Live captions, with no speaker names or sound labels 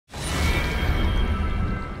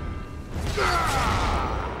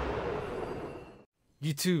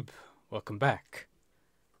YouTube, welcome back.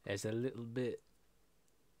 There's a little bit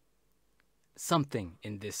something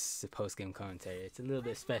in this post-game commentary. It's a little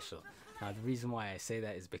bit special. Now, the reason why I say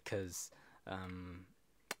that is because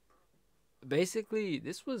basically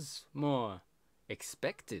this was more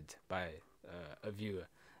expected by a viewer.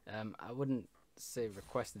 I wouldn't say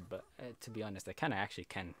requested, but to be honest, I kind of actually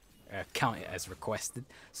can count it as requested.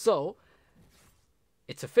 So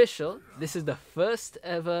it's official. This is the first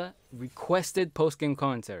ever requested post-game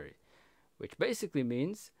commentary, which basically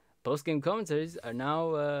means post-game commentaries are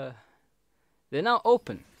now they're now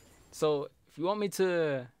open. So if you want me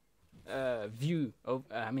to do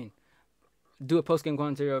a post-game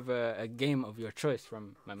commentary of a game of your choice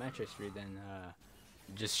from my match history, then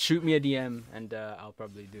just shoot me a DM and I'll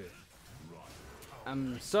probably do it.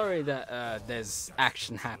 I'm sorry that there's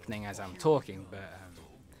action happening as I'm talking, but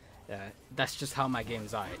that's just how my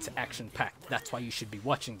games are. It's action-packed. That's why you should be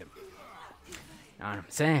watching them. Know what I'm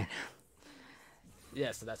saying?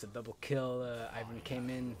 Yeah, so that's a double kill. Ivan came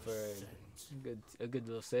in for a good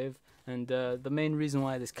little save. And the main reason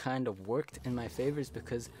why this kind of worked in my favor is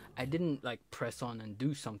because I didn't like press on and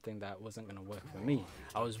do something that wasn't going to work for me.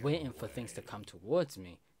 I was waiting for things to come towards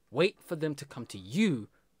me. Wait for them to come to you,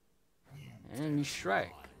 and you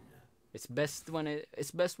strike. It's best when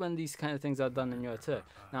these kind of things are done in your turn.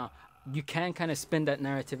 Now, you can kind of spin that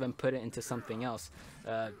narrative and put it into something else.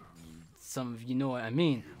 Some of you know what I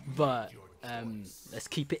mean. But let's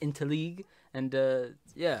keep it into league. And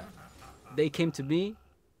yeah, they came to me,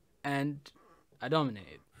 and I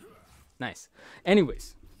dominated. Nice.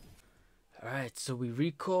 Anyways, all right. So we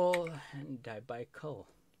recall and I buy Kayle.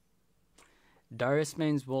 Darius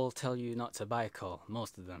mains will tell you not to buy Kayle,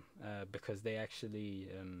 most of them, because they actually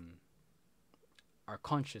are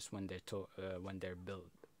conscious when they're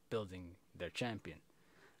building their champion.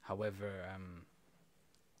 However,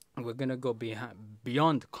 we're gonna go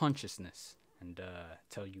beyond consciousness and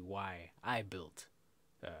tell you why I built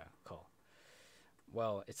Kayle.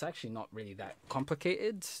 Well, it's actually not really that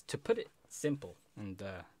complicated. To put it simple, and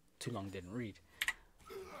too long didn't read.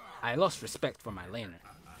 I lost respect for my laner.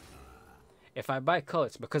 If I buy Kayle,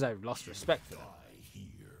 it's because I lost respect for them.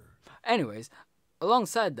 Anyways,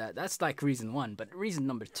 alongside that, that's like reason one. But reason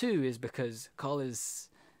number two is because Kayle is,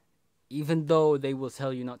 even though they will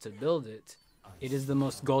tell you not to build it, it is the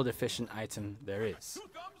most gold efficient item there is.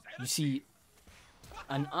 You see,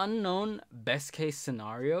 an unknown best case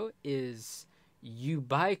scenario is you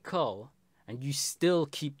buy Kayle and you still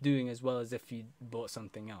keep doing as well as if you bought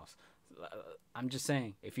something else. I'm just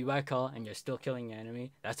saying, if you buy Kayle and you're still killing your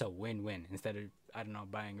enemy, that's a win-win. Instead of, I don't know,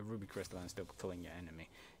 buying a ruby crystal and still killing your enemy.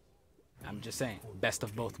 I'm just saying, best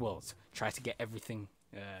of both worlds. Try to get everything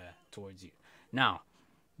towards you. Now,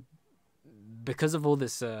 because of all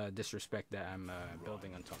this disrespect that I'm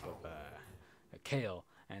building on top of Kayle,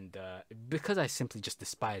 and because I simply just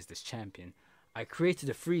despise this champion, I created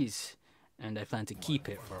a freeze, and I plan to keep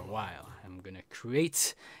it for a while. I'm going to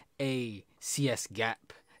create a CS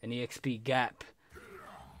gap, an EXP gap,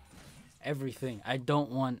 everything. I don't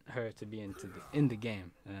want her to be in the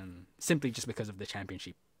game, simply just because of the champion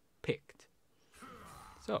she picked.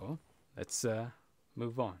 So let's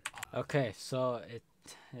move on. Okay, so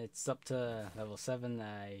it's up to level 7.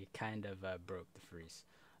 I kind of broke the freeze.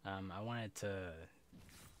 I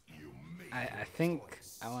think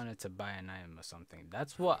I wanted to buy an item or something.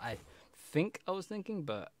 That's what I think I was thinking,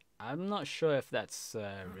 but I'm not sure if that's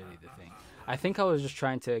really the thing. I think I was just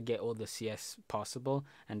trying to get all the CS possible,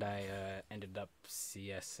 and I ended up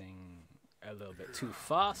CSing a little bit too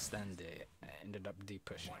fast, and it ended up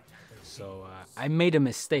de-pushing. So I made a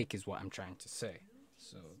mistake is what I'm trying to say.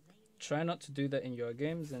 So try not to do that in your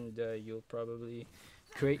games, and you'll probably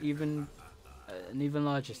create an even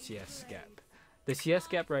larger CS gap. The CS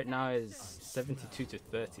gap right now is 72 to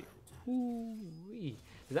 30. Ooh-wee.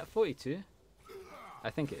 Is that 42? I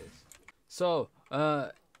think it is. So,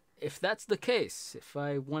 if that's the case, if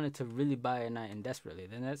I wanted to really buy a item desperately,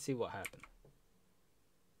 then let's see what happened.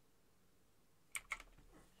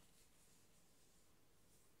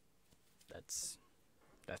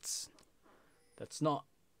 That's not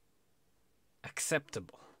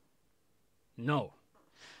acceptable. No.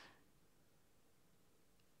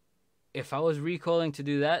 If I was recalling to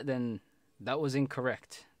do that, then that was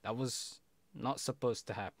incorrect. That was not supposed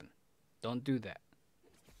to happen. Don't do that.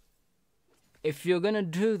 If you're gonna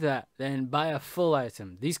do that, then buy a full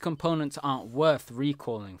item. These components aren't worth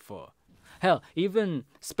recalling for. Hell, even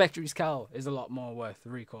Spectre's Cowl is a lot more worth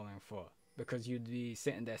recalling for, because you'd be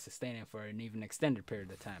sitting there sustaining for an even extended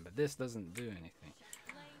period of time. But this doesn't do anything.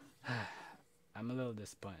 I'm a little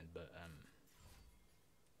disappointed, but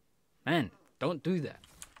man, don't do that.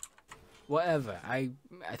 Whatever. I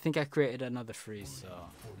think I created another freeze, so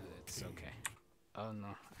it's okay. Oh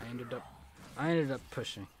no! I ended up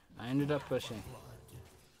pushing. Why did I do that?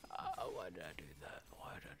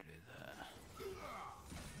 Why did I do that?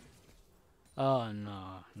 Oh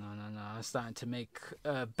no! I'm starting to make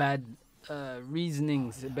bad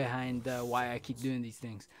reasonings behind why I keep doing these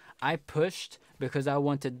things. I pushed because I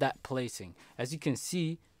wanted that placing. As you can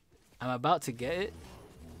see, I'm about to get it.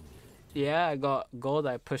 Yeah, I got gold.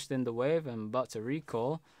 I pushed in the wave. I'm about to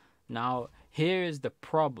recall. Now, here is the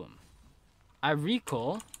problem. I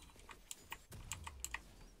recall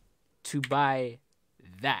to buy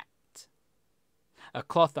that. A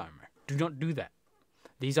cloth armor. Do not do that.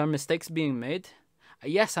 These are mistakes being made.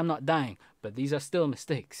 Yes, I'm not dying, but these are still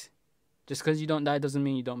mistakes. Just because you don't die doesn't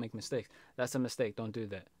mean you don't make mistakes. That's a mistake. Don't do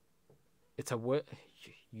that. It's a word.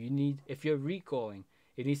 You need, if you're recalling,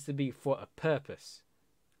 it needs to be for a purpose.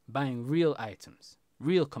 Buying real items,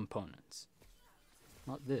 real components.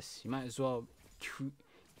 Not this. You might as well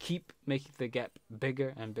keep making the gap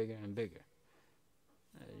bigger and bigger and bigger.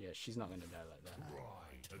 Yeah, she's not gonna die like that.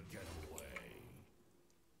 Try to get away.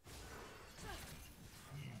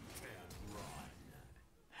 You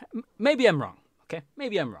can't run. Maybe I'm wrong. Okay,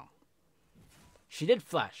 maybe I'm wrong. She did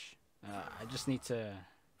flash. I just need to.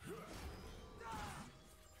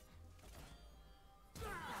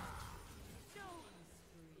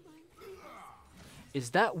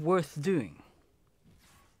 Is that worth doing?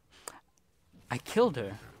 I killed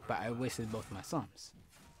her, but I wasted both my sums.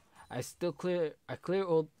 I clear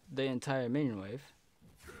all the entire minion wave,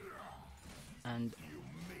 and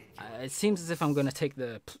it seems as if I'm gonna take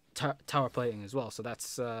the tower plating as well. So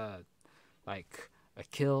that's like a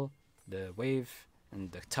kill, the wave, and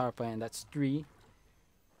the tower plating. That's 3.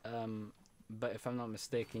 But if I'm not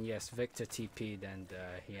mistaken, yes, Victor TP'd and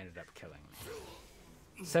he ended up killing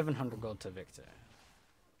me. 700 gold to Victor.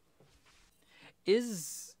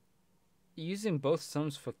 Is using both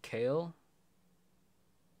sums for Kayle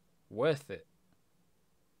worth it?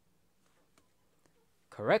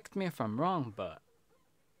 Correct me if I'm wrong, but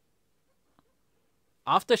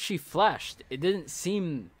after she flashed, it didn't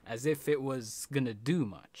seem as if it was gonna do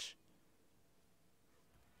much.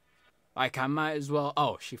 Like, I might as well.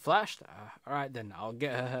 Oh, she flashed. All right, then I'll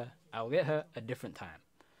get her a different time.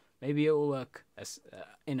 Maybe it will work as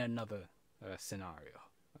in another scenario.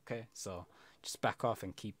 Okay, so just back off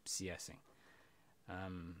and keep CSing.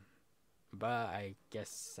 But I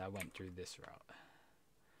guess I went through this route.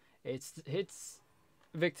 It's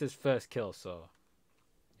Victor's first kill, so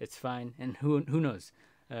it's fine. And who knows?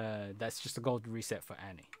 That's just a gold reset for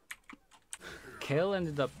Annie. Kayle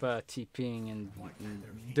ended up TPing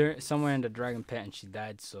somewhere in the dragon pit, and she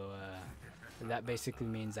died. So that basically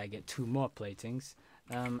means I get 2 more platings.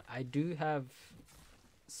 I do have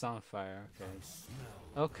Sunfire.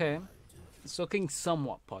 Okay. It's looking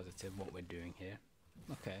somewhat positive what we're doing here.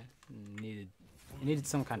 Okay, needed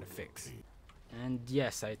some kind of fix. And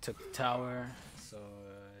yes, I took tower. So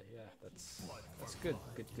yeah, that's good.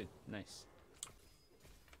 Good. Nice.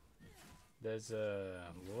 There's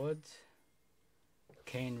a ward.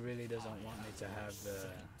 Kane really doesn't want me to have the.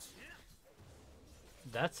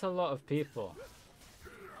 That's a lot of people.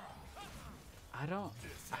 I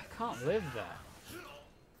can't live that.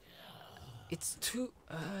 It's too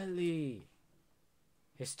early.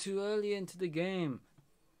 It's too early into the game.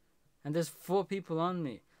 And there's 4 people on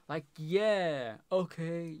me. Like, yeah,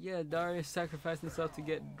 okay, yeah, Darius sacrificed himself to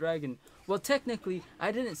get dragon. Well, technically,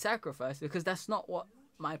 I didn't sacrifice because that's not what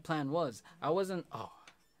my plan was. I wasn't,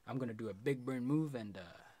 I'm gonna do a big burn move and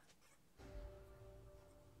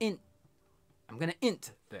I'm gonna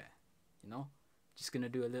int there, you know? Just gonna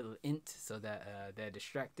do a little int so that they're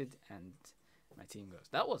distracted and my team goes.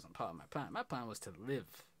 That wasn't part of my plan. My plan was to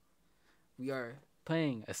live. We are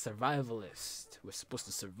playing a survivalist. We're supposed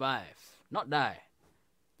to survive, not die.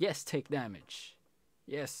 Yes, take damage.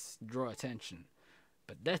 Yes, draw attention.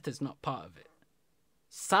 But death is not part of it.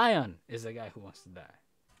 Scion is a guy who wants to die.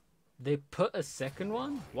 They put a second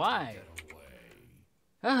one? Why?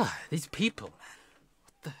 These people, man.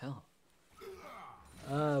 What the hell?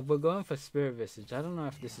 We're going for Spirit Visage. I don't know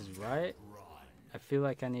if this is right. I feel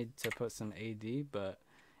like I need to put some AD, but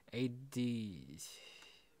AD...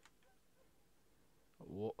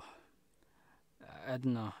 I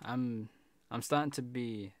don't know. I'm starting to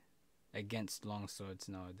be against longswords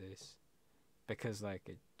nowadays because like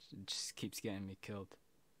it just keeps getting me killed.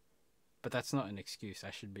 But that's not an excuse. I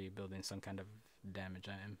should be building some kind of damage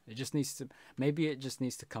item. It just needs to. Maybe it just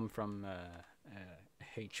needs to come from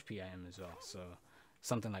HP item as well. So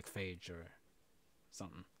something like Phage or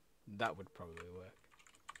something. That would probably work.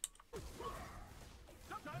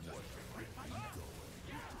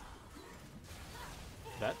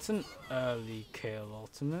 That's an early Kayle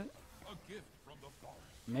ultimate.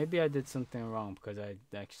 Maybe I did something wrong because I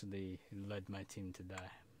actually led my team to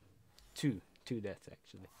die. Two deaths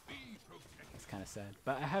actually. It's kind of sad.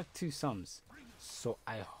 But I have 2 sums. So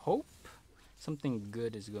I hope something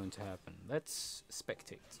good is going to happen. Let's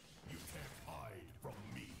spectate.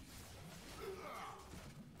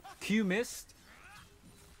 Q missed.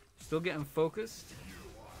 Still getting focused.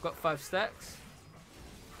 Got 5 stacks.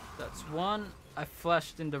 That's 1. I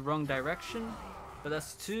flashed in the wrong direction. But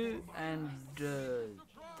that's 2. And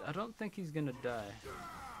I don't think he's gonna die.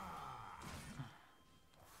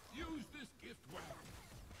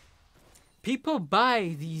 People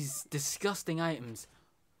buy these disgusting items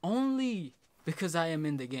only because I am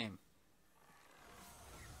in the game.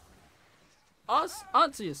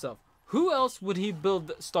 Answer yourself. Who else would he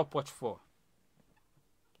build stopwatch for?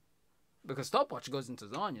 Because stopwatch goes into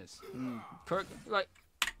Zhonya's. Like,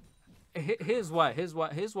 here's why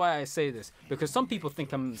I say this. Because some people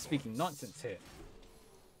think I'm speaking nonsense here.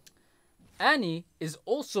 Annie is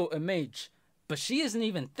also a mage, but she isn't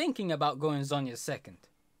even thinking about going Zhonya's second.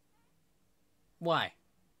 Why?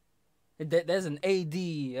 There's an AD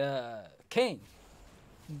Kayn.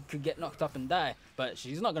 Could get knocked up and die, but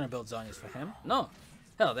she's not gonna build Zhonya's for him. No.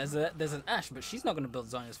 Hell, there's an Ashe, but she's not gonna build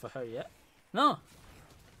Zhonya's for her yet. No.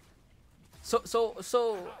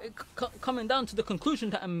 Coming down to the conclusion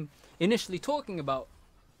that I'm initially talking about,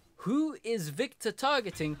 who is Victor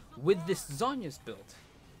targeting with this Zhonya's build?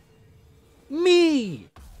 Me!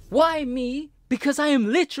 Why me? Because I am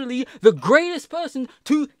literally the greatest person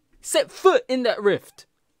to set foot in that rift.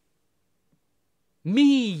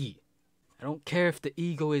 Me! I don't care if the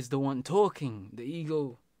ego is the one talking. The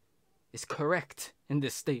ego is correct in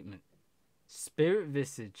this statement. Spirit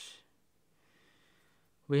Visage.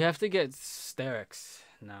 We have to get Sterex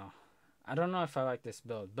now. I don't know if I like this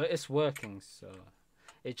build, but it's working, so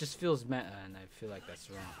it just feels meta, and I feel like that's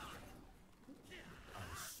wrong.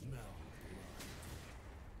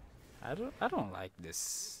 I don't like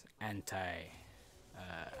this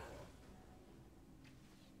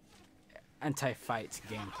anti-fight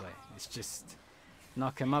gameplay. It's just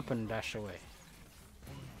knock him up and dash away.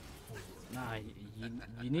 Nah,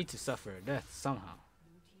 you need to suffer a death somehow,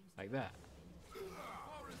 like that.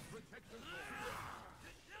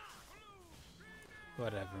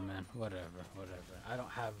 Whatever, man. Whatever. I don't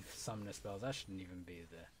have summoner spells. I shouldn't even be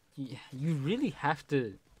there. You really have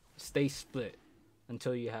to stay split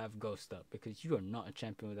until you have Ghost up, because you are not a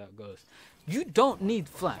champion without Ghost. You don't need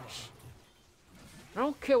Flash. I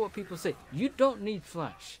don't care what people say. You don't need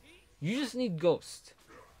Flash. You just need Ghost.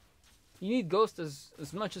 You need Ghost as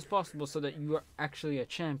much as possible so that you are actually a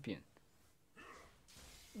champion.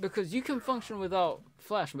 Because you can function without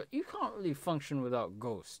Flash, but you can't really function without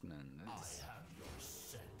Ghost, man.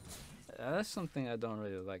 That's something I don't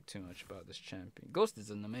really like too much about this champion. Ghost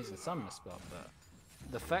is an amazing summoner spell, but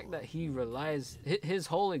the fact that he relies... His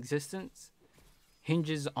whole existence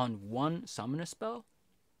hinges on one summoner spell,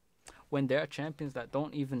 when there are champions that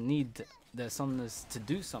don't even need their summoners to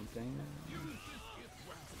do something.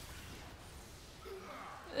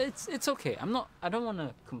 It's okay. I don't want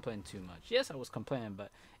to complain too much. Yes, I was complaining,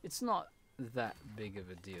 but it's not that big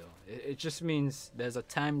of a deal. It just means there's a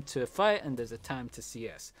time to fight and there's a time to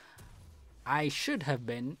CS. I should have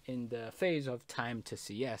been in the phase of time to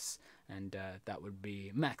CS, and that would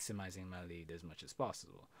be maximizing my lead as much as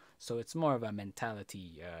possible. So it's more of a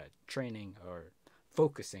mentality training or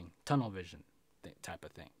focusing, tunnel vision type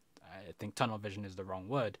of thing. I think tunnel vision is the wrong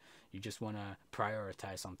word. You just want to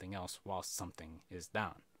prioritize something else whilst something is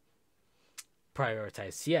down.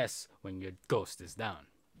 Prioritize CS when your Ghost is down.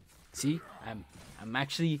 See, I'm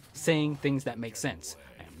actually saying things that make sense.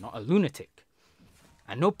 I am not a lunatic.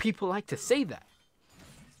 I know people like to say that,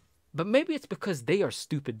 but maybe it's because they are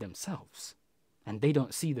stupid themselves and they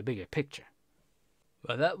don't see the bigger picture.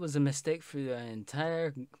 Well, that was a mistake for the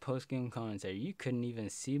entire post-game commentary. You couldn't even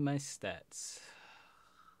see my stats.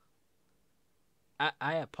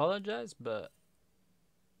 I apologize, but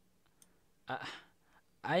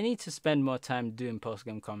I need to spend more time doing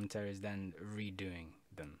post-game commentaries than redoing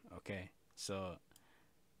them, okay? So,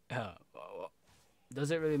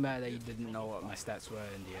 does it really matter that you didn't know what my stats were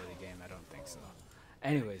in the early game? I don't think so.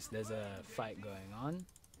 Anyways, there's a fight going on.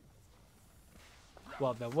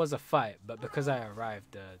 Well, there was a fight, but because I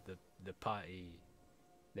arrived, the party,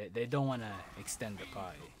 they don't want to extend the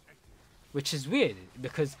party. Which is weird,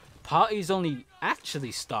 because parties only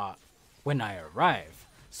actually start when I arrive.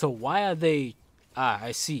 So why are they...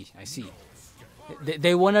 I see.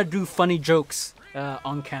 They want to do funny jokes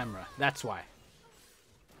on camera. That's why.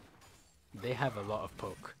 They have a lot of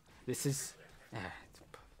poke. This is...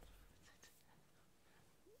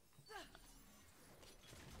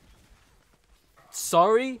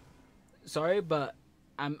 sorry, but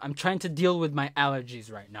I'm trying to deal with my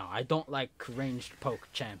allergies right now. I don't like ranged poke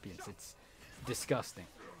champions. It's disgusting.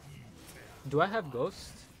 Do I have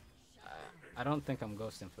ghost? I don't think I'm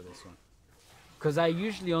ghosting for this one. Because I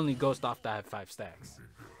usually only ghost after I have 5 stacks.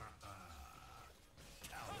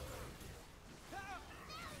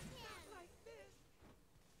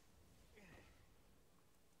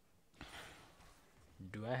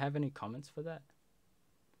 Do I have any comments for that?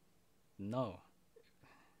 No.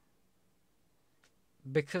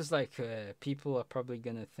 Because like people are probably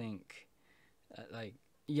gonna think like,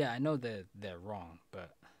 yeah, I know they're wrong,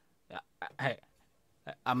 but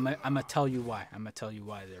I'm gonna tell you why. I'm gonna tell you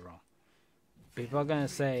why they're wrong. People are gonna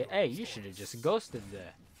say, hey, you should have just ghosted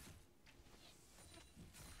there.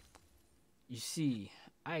 You see,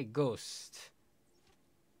 I ghost,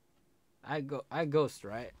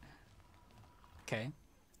 right? Okay,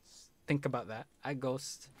 think about that. I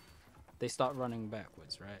ghost. They start running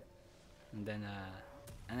backwards, right? And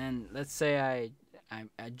then let's say I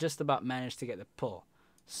just about managed to get the pull.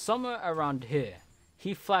 Somewhere around here,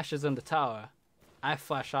 he flashes on the tower. I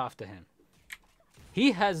flash after him.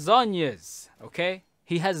 He has Zhonya's, okay?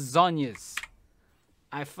 He has Zhonya's.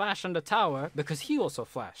 I flash on the tower because he also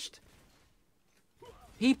flashed.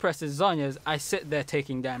 He presses Zhonya's. I sit there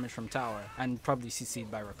taking damage from tower and probably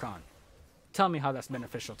CC'd by Rakan. Tell me how that's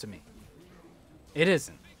beneficial to me. It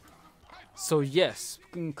isn't. So yes,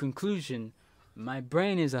 in conclusion, my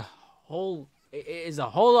brain is a whole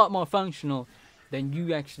lot more functional than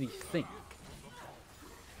you actually think.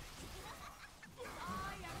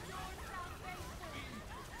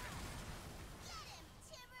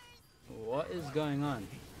 What is going on?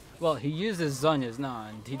 Well, he uses Zhonya's now,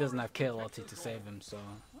 and he doesn't have Kayle ulti to save him, so...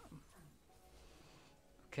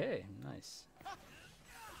 Okay, nice.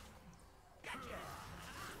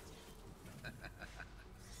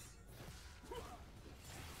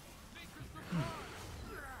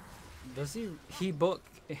 Does he bought...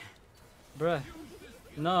 Bruh.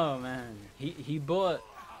 No, man. He bought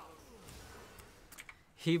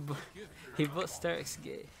Sterik's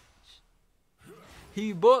Gauge.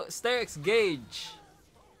 He bought Sterik's Gauge.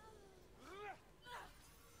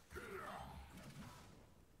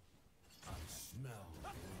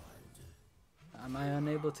 Am I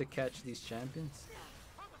unable to catch these champions?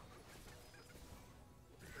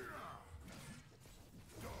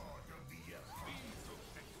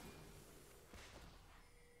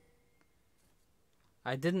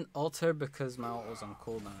 I didn't ult her because my ult was on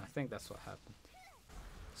cooldown. I think that's what happened.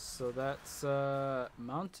 So that's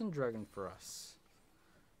Mountain Dragon for us.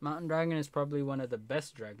 Mountain Dragon is probably one of the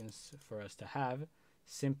best dragons for us to have,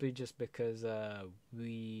 simply just because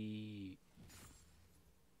we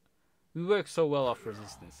work so well off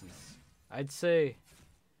resistances. I'd say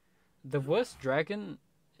the worst dragon,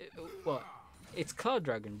 well, it's Cloud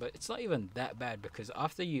Dragon, but it's not even that bad because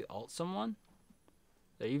after you ult someone,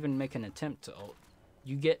 or even make an attempt to ult,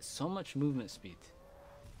 you get so much movement speed.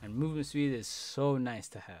 And movement speed is so nice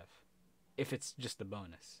to have. If it's just a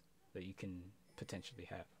bonus that you can potentially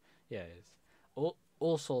have. Yeah, it is.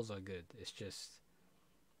 All souls are good. It's just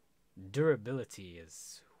durability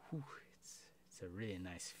is... Whew, it's a really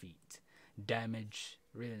nice feat. Damage,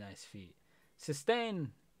 really nice feat.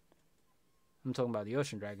 Sustain, I'm talking about the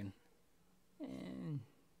Ocean Dragon. And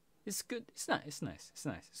it's good. It's nice. It's nice. It's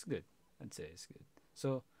nice. It's good. I'd say it's good.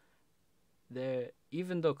 So...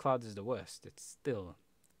 even though Cloud is the worst, it's still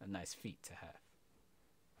a nice feat to have.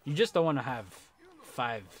 You just don't want to have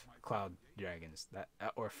 5 Cloud Dragons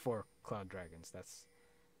or 4 Cloud Dragons.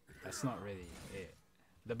 That's not really it.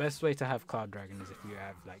 The best way to have Cloud Dragon is if you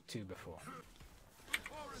have like 2 before.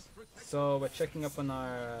 So we're checking up on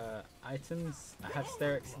our items. I have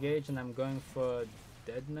Sterik's Gauge and I'm going for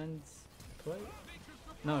Deadman's Plate.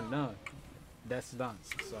 No, Death's Dance.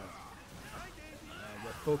 Sorry.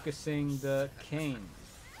 We're focusing the Kayn.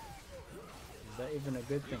 Is that even a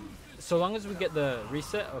good thing? So long as we get the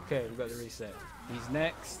reset. Okay, we got the reset. He's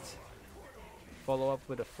next. Follow up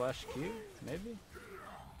with a flash Q, maybe?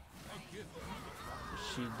 Is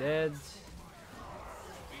she dead?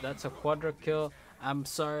 That's a quadra kill. I'm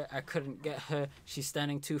sorry, I couldn't get her. She's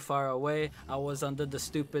standing too far away. I was under the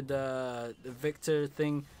stupid Victor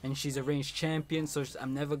thing, and she's a ranged champion, so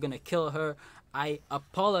I'm never gonna kill her. I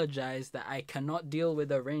apologize that I cannot deal with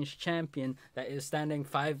a ranged champion that is standing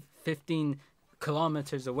 15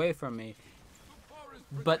 kilometers away from me.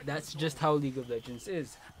 But that's just how League of Legends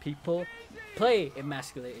is. People play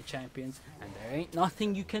emasculated champions, and there ain't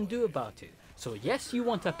nothing you can do about it. So yes, you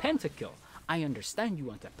want a pentakill. I understand you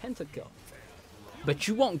want a pentakill. But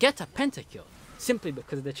you won't get a pentakill simply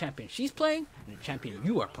because of the champion she's playing and the champion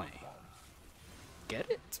you are playing. Get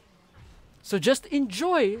it? So just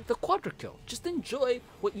enjoy the quadra kill. Just enjoy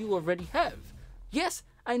what you already have. Yes,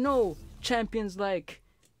 I know champions like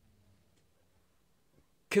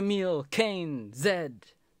Camille, Kayn, Zed,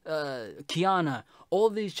 Kiana, all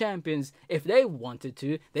these champions, if they wanted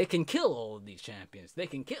to, they can kill all of these champions. They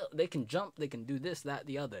can kill, they can jump, they can do this, that,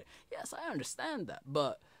 the other. Yes, I understand that,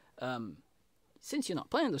 but since you're not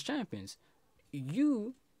playing those champions,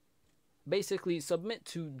 you basically submit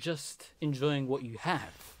to just enjoying what you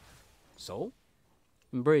have. So,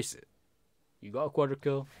 embrace it. You got a quadra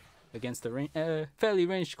kill against a fairly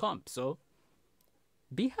ranged comp, so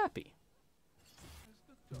be happy.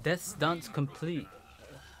 Death's Dance complete.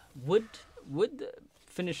 Would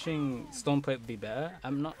finishing Stoneplate be better?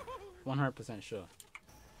 I'm not 100% sure.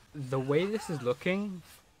 The way this is looking,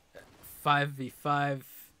 5v5,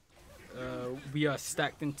 we are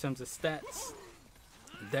stacked in terms of stats.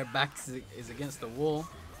 Their back is against the wall.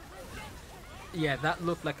 Yeah, that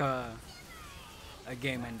looked like a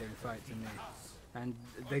game-ending fight to me. And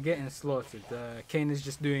they're getting slaughtered. Kayn is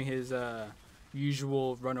just doing his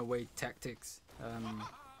usual runaway tactics.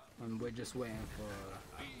 And we're just waiting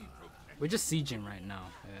for... We're just sieging right now.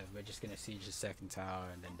 We're just gonna siege the second tower,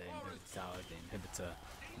 and then the inhibitor tower, the inhibitor,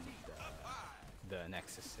 and the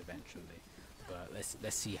nexus eventually. But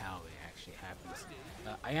let's see how it actually happens.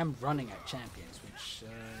 I am running at champions, which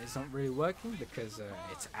isn't really working because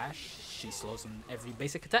it's Ashe. She slows on every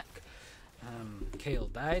basic attack. Kayle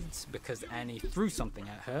died because Annie threw something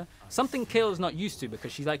at her. Something Kayle is not used to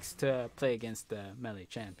because she likes to play against melee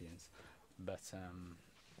champions. But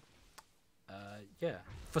yeah,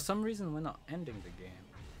 for some reason we're not ending the game.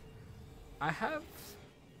 I have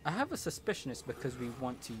a suspicion it's because we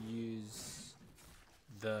want to use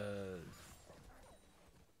the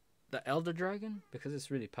Elder Dragon because it's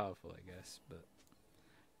really powerful, I guess. But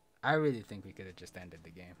I really think we could have just ended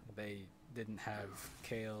the game. They didn't have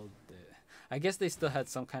Kayle. I guess they still had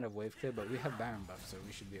some kind of wave clear, but we have Baron buff, so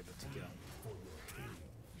we should be able to kill him.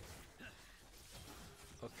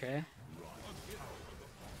 Okay.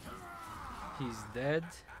 He's dead.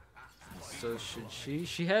 So should she?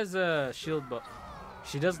 She has a shield bow.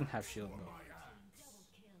 She doesn't have shield bow.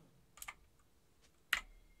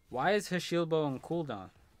 Why is her shield bow on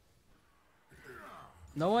cooldown?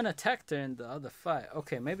 No one attacked her in the other fight.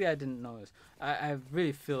 Okay, maybe I didn't notice. I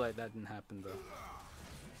really feel like that didn't happen though.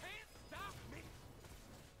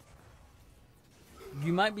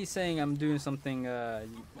 You might be saying I'm doing something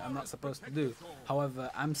I'm not supposed to do.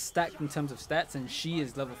 However, I'm stacked in terms of stats and she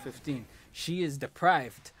is level 15. She is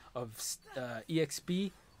deprived of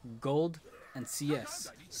EXP, gold, and CS.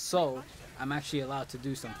 So, I'm actually allowed to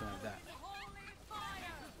do something like that.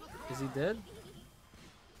 Is he dead?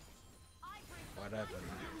 Whatever, man.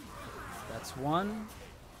 That's one.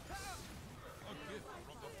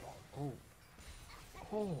 Oh.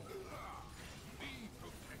 Oh.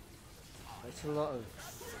 That's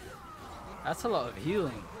a lot of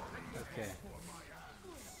healing. Okay.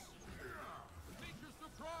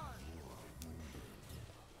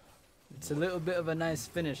 It's a little bit of a nice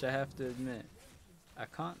finish, I have to admit. I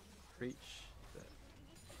can't reach that.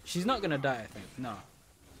 She's not gonna die, I think. No.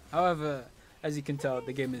 However, as you can tell,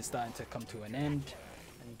 the game is starting to come to an end.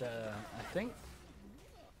 And I think...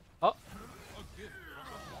 Oh!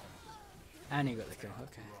 Annie got the kill.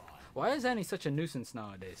 Okay. Why is Annie such a nuisance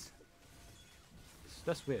nowadays?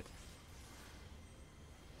 That's weird.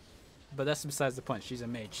 But that's besides the point. She's a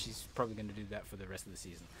mage. She's probably going to do that for the rest of the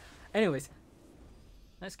season. Anyways,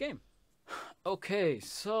 nice game. Okay,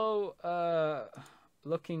 so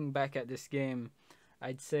looking back at this game,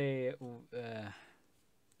 I'd say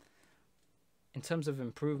in terms of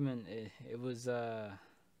improvement, it was... I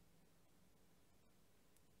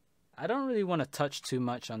don't really want to touch too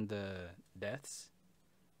much on the deaths.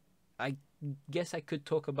 I guess I could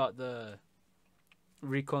talk about the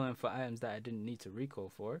recalling for items that I didn't need to recall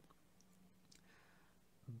for.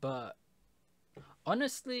 But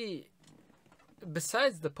honestly,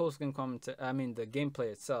 besides the post-game commentary, I mean the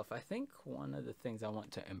gameplay itself, I think one of the things I want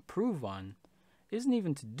to improve on isn't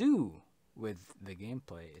even to do with the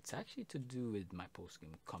gameplay. It's actually to do with my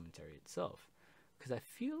post-game commentary itself. Because I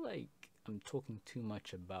feel like I'm talking too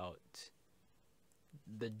much about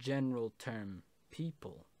the general term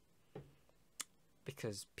people.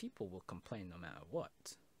 Because people will complain no matter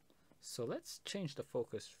what. So let's change the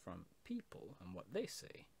focus from people and what they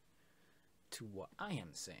say to what I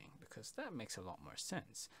am saying, because that makes a lot more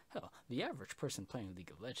sense. Hell, the average person playing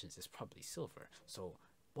League of Legends is probably silver, so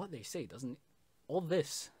what they say doesn't... All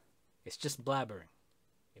this, it's just blabbering.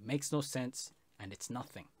 It makes no sense, and it's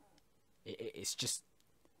nothing. It's just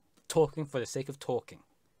talking for the sake of talking.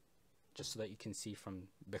 Just so that you can see from...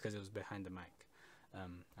 because it was behind the mic. A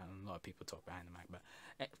lot of people talk behind the mic, but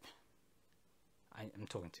I'm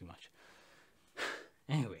talking too much.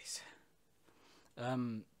 Anyways,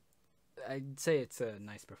 I'd say it's a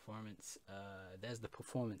nice performance. There's the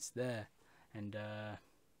performance there, and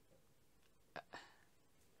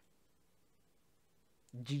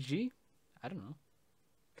GG. I don't know,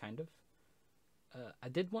 kind of. I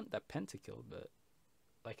did want that pentakill, but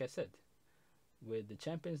like I said, with the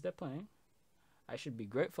champions they're playing, I should be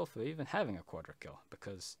grateful for even having a quarter kill,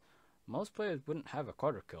 because most players wouldn't have a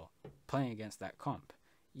quarter kill playing against that comp.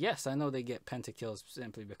 Yes, I know they get pentakills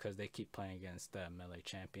simply because they keep playing against melee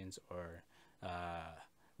champions or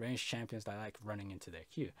ranged champions that like running into their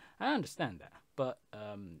queue. I understand that, but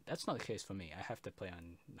that's not the case for me. I have to play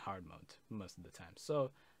on hard mode most of the time,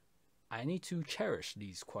 so I need to cherish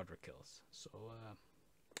these quarter kills. So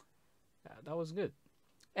that was good.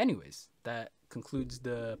 Anyways, that concludes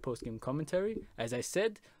the post-game commentary. As I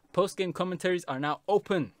said, post-game commentaries are now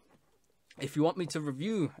open. If you want me to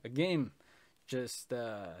review a game, just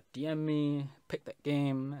DM me, pick that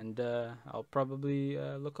game, and I'll probably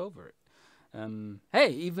look over it. Hey,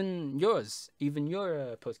 even your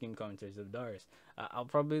post-game commentaries of Darius, I'll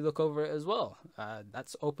probably look over it as well.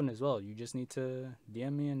 That's open as well. You just need to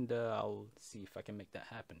DM me, and I'll see if I can make that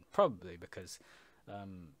happen. Probably, because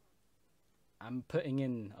I'm putting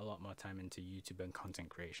in a lot more time into YouTube and content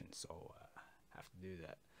creation, so I have to do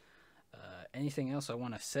that. Anything else I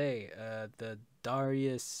want to say? The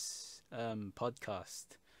Darius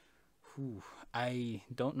podcast. I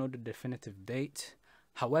don't know the definitive date.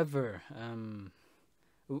 However,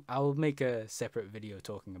 I'll make a separate video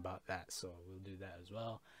talking about that, so we'll do that as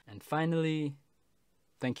well. And finally,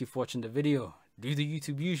 thank you for watching the video. Do the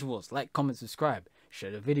YouTube usuals: like, comment, subscribe,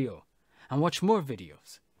 share the video, and watch more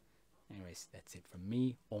videos. Anyways, that's it from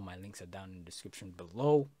me. All my links are down in the description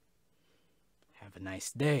below. Have a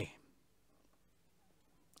nice day.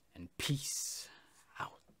 And peace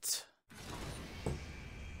out.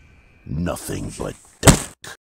 Nothing but